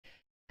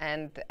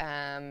And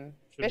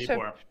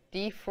Bishop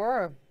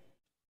d4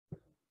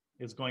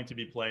 is going to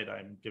be played.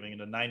 I'm giving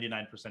it a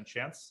 99%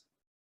 chance.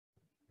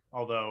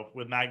 Although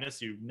with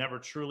Magnus, you never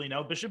truly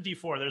know. Bishop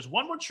d4. There's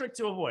one more trick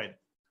to avoid.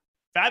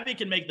 Fabi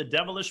can make the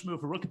devilish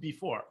move rook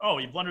b4. Oh,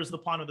 he blunders the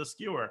pawn with a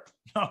skewer.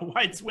 No,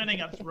 White's winning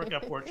at rook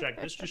f4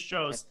 check. This just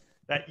shows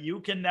that you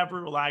can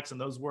never relax,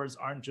 and those words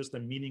aren't just a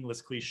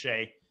meaningless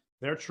cliche.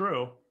 They're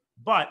true.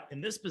 But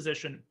in this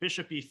position,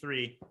 bishop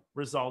e3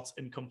 results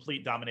in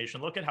complete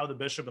domination. Look at how the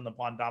bishop and the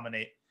pawn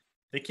dominate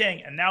the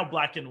king, and now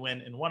black can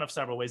win in one of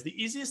several ways. The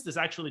easiest is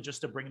actually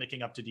just to bring the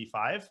king up to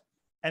d5,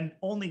 and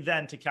only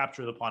then to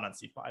capture the pawn on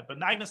c5. But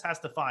Magnus has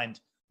to find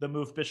the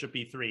move bishop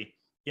e3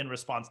 in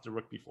response to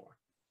rook b4.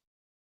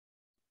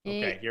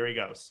 Okay, here he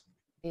goes.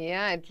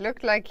 Yeah, it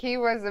looked like he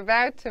was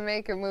about to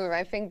make a move.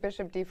 I think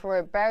bishop d4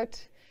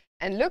 about,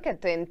 and look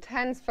at the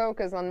intense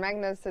focus on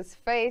Magnus's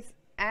face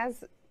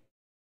as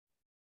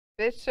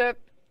bishop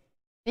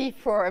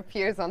d4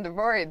 appears on the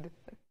board.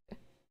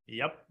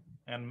 Yep,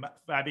 and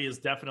Fabi is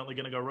definitely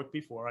going to go rook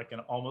b4. I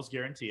can almost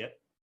guarantee it.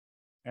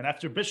 And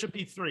after bishop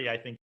e3, I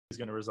think he's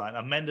going to resign.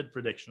 Amended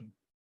prediction.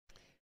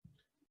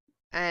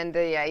 And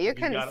yeah, you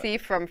can see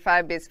from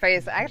Fabi's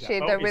face, actually,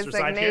 the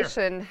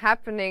resignation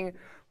happening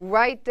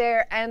right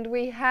there. And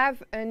we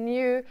have a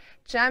new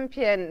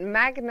champion.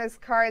 Magnus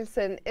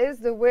Carlsen is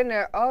the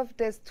winner of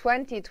this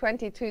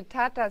 2022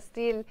 Tata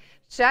Steel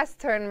Chess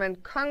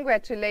Tournament.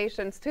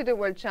 Congratulations to the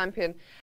world champion.